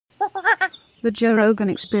The Joe Rogan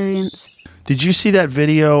Experience. Did you see that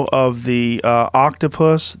video of the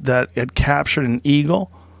octopus that had captured an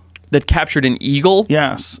eagle? That captured an eagle?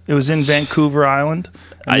 Yes. It was in Vancouver Island.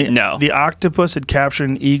 No. The octopus had captured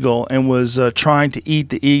an eagle and was trying to eat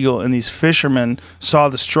the eagle, and these fishermen saw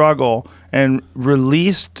the struggle and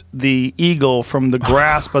released the eagle from the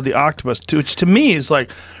grasp of the octopus, which to me is like,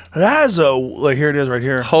 that is a, like, here it is right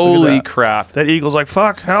here. Holy crap. That eagle's like,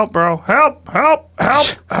 fuck, help, bro. Help, help, help,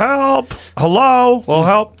 help. Hello? Well,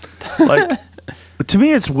 help. Like, to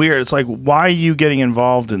me, it's weird. It's like, why are you getting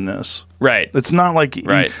involved in this? Right. It's not like,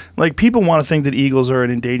 right. Like, people want to think that eagles are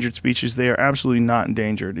an endangered species. They are absolutely not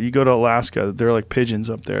endangered. You go to Alaska, they're like pigeons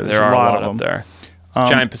up there. There's there are a lot of up them. there.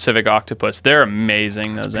 Giant Pacific octopus. They're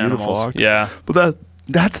amazing, those animals. Yeah. But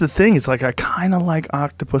that's the thing. It's like I kind of like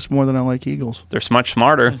octopus more than I like eagles. They're much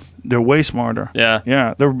smarter. They're way smarter. Yeah.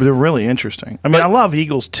 Yeah. They're really interesting. I mean, I love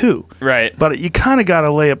eagles too. Right. But you kind of got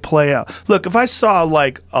to lay it play out. Look, if I saw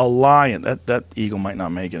like a lion, that eagle might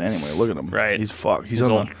not make it anyway. Look at him. Right. He's fucked. He's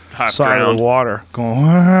on the side drowned. of the water going,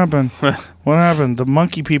 what happened? What happened? The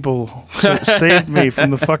monkey people saved me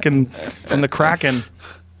from the kraken.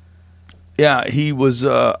 Yeah, he was.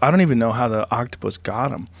 I don't even know how the octopus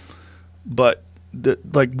got him, but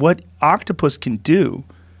what octopus can do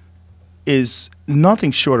is nothing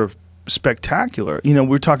short of spectacular. You know, we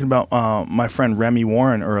were talking about my friend Remy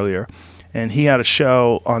Warren earlier, and he had a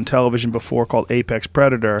show on television before called Apex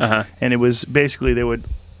Predator, and it was basically they would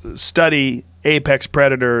study apex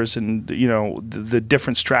predators and the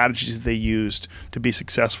different strategies they used to be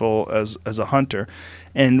successful as a hunter.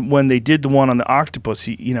 And when they did the one on the octopus,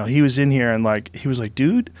 he was in here and he was like,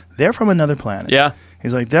 dude, they're from another planet. Yeah.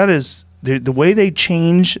 He's like, that is the way they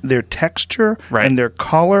change their texture and their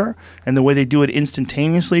color and the way they do it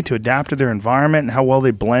instantaneously to adapt to their environment and how well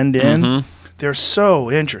they blend in. They're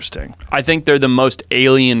so interesting. I think they're the most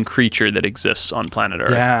alien creature that exists on planet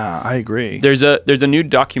Earth. Yeah, I agree. There's a new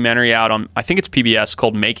documentary out on, I think it's PBS,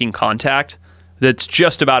 called Making Contact, that's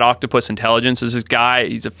just about octopus intelligence. There's this guy,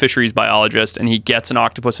 he's a fisheries biologist, and he gets an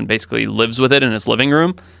octopus and basically lives with it in his living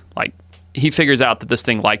room. Like, he figures out that this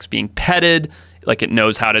thing likes being petted, like it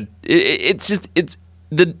knows how to, it's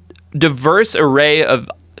the diverse array of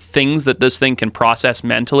things that this thing can process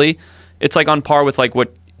mentally. It's like on par with like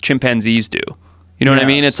what chimpanzees do. You know what I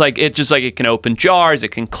mean? It's like it can open jars, it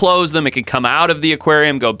can close them, it can come out of the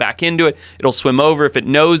aquarium, go back into it. It'll swim over if it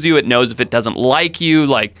knows you, it knows if it doesn't like you.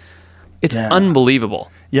 Like, it's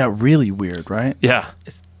unbelievable. Yeah, really weird, right? Yeah.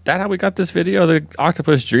 Is that how we got this video, the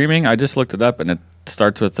octopus dreaming? I just looked it up and it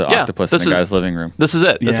starts with the octopus in the guy's living room. This is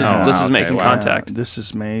it. This is Making Contact. This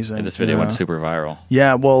is amazing. And this video went super viral.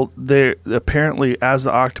 Yeah, well, apparently as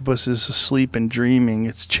the octopus is asleep and dreaming,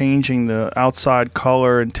 it's changing the outside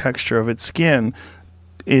color and texture of its skin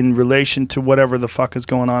in relation to whatever the fuck is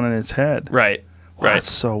going on in its head. Right. Right.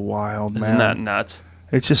 That's so wild, man. Isn't that nuts?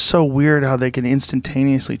 It's just so weird how they can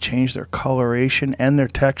instantaneously change their coloration and their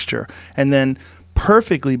texture and then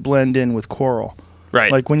perfectly blend in with coral.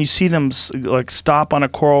 Right. Like when you see them like stop on a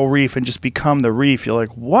coral reef and just become the reef, you're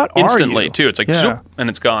like, what instantly are you? too. It's like zoop, and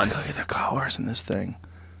it's gone. Look at the colors in this thing.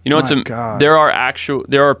 You know, there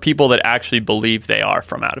are people that actually believe they are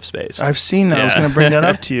from out of space. I've seen that. I was going to bring that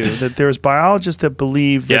up to you. That there's biologists that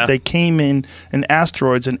believe that they came in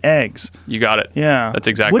asteroids and eggs. You got it. Yeah, that's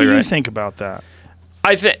exactly right. What do you think about that?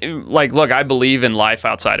 I think, look, I believe in life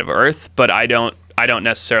outside of Earth, but I don't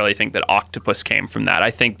necessarily think that octopus came from that. I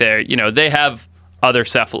think they have other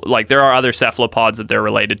there are other cephalopods that they're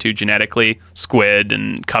related to genetically, squid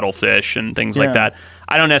and cuttlefish and things like that.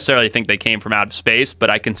 I don't necessarily think they came from out of space, but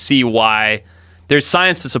I can see why there's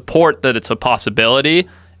science to support that it's a possibility,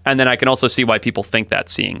 and then I can also see why people think that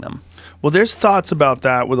seeing them. Well, there's thoughts about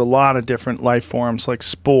that with a lot of different life forms, like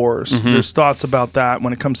spores. There's thoughts about that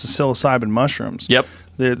when it comes to psilocybin mushrooms. Yep.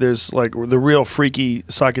 There's like the real freaky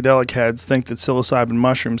psychedelic heads think that psilocybin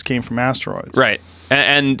mushrooms came from asteroids. Right.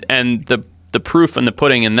 And the proof and the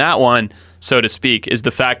pudding in that one, so to speak, is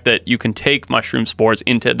the fact that you can take mushroom spores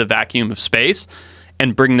into the vacuum of space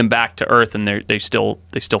and bring them back to Earth, and they still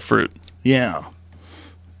fruit. Yeah.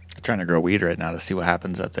 I'm trying to grow weed right now to see what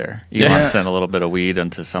happens up there. Elon sent a little bit of weed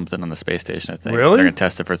into something on the space station, I think. Really? They're going to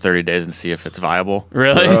test it for 30 days and see if it's viable.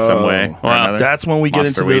 Really? In some way. Wow. That's when we get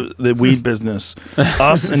into the weed business.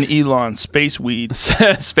 Us and Elon, space weed.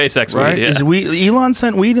 SpaceX right? weed, yeah. Elon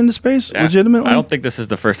sent weed into space, legitimately? I don't think this is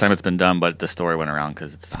the first time it's been done, but the story went around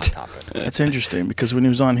because it's a hot topic. That's interesting, because when he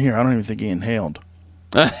was on here, I don't even think he inhaled.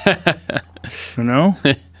 You know?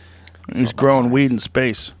 He's growing weed in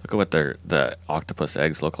space. Look at what the octopus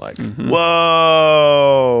eggs look like. Whoa.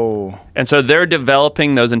 And so they're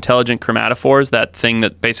developing those intelligent chromatophores, that thing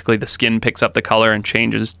that basically the skin picks up the color and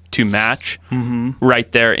changes to match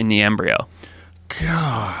right there in the embryo.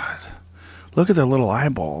 God. Look at their little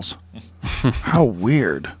eyeballs. How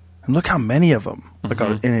weird. And look how many of them. Like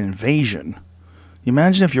an invasion. You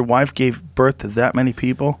imagine if your wife gave birth to that many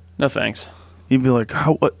people? No thanks. You'd be like,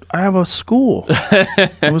 what? I have a school. I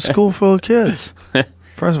have a school full of kids.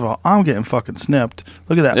 First of all, I'm getting fucking snipped.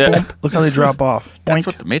 Look at that. Yeah. Boom. Look how they drop off. That's Boink.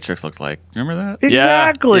 what the Matrix looked like. Remember that?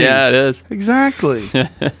 Exactly. Yeah, it is. Exactly.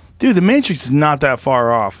 Dude, the Matrix is not that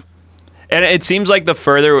far off. And it seems like the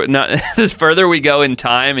further we go in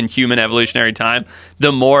time, in human evolutionary time,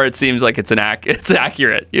 the more it seems like it's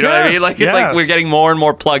accurate. You know what I mean? Yes, Like it's like we're getting more and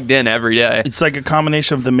more plugged in every day. It's like a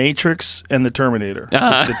combination of the Matrix and the Terminator.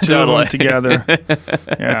 The two Totally. of them together.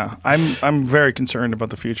 Yeah, I'm very concerned about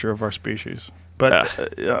the future of our species.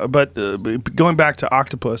 But going back to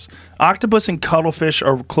octopus and cuttlefish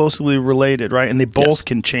are closely related, right? And they both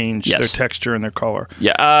can change their texture and their color.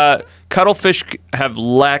 Yeah, cuttlefish have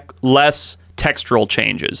less textural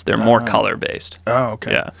changes. They're more color based. Oh,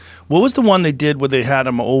 okay. Yeah. What was the one they did where they had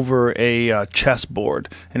them over a chessboard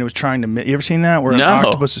and it was trying to? You ever seen that where an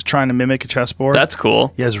octopus is trying to mimic a chessboard? That's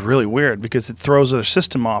cool. Yeah, it's really weird because it throws their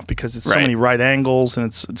system off because it's so many right angles and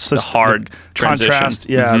it's such the hard contrast.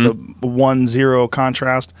 Yeah, the 1-0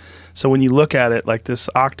 contrast. So when you look at it, like this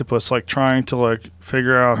octopus, like trying to like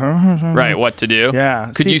figure out, right, what to do.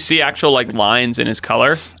 Yeah. Could you see actual like lines in his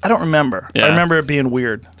color? I don't remember. Yeah. I remember it being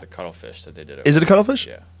weird. It's a cuttlefish that they did. Is it a cuttlefish?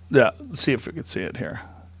 Yeah. Yeah. Let's see if we can see it here.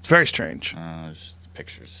 It's very strange. Just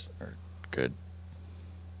pictures are good.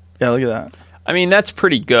 Yeah, look at that. I mean, that's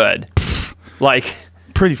pretty good. Like,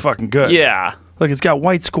 pretty fucking good. Yeah. Look, it's got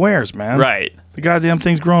white squares, man. Right. The goddamn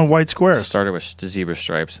thing's growing white squares. Started with the zebra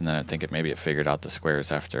stripes, and then I think it figured out the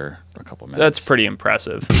squares after a couple minutes. That's pretty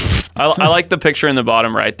impressive. I like the picture in the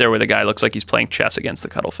bottom right there where the guy looks like he's playing chess against the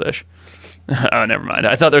cuttlefish. Oh, never mind.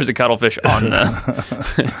 I thought there was a cuttlefish on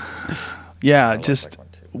the... Yeah, just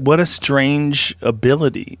what a strange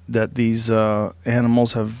ability that these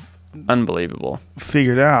animals have unbelievable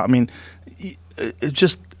figured out. I mean, it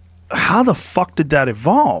just how the fuck did that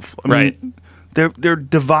evolve? I mean, they're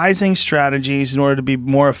devising strategies in order to be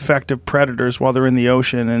more effective predators while they're in the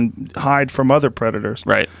ocean and hide from other predators.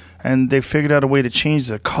 Right. And they figured out a way to change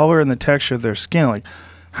the color and the texture of their skin. Like,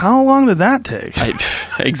 how long did that take?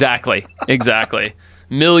 Exactly.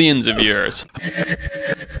 Millions of years.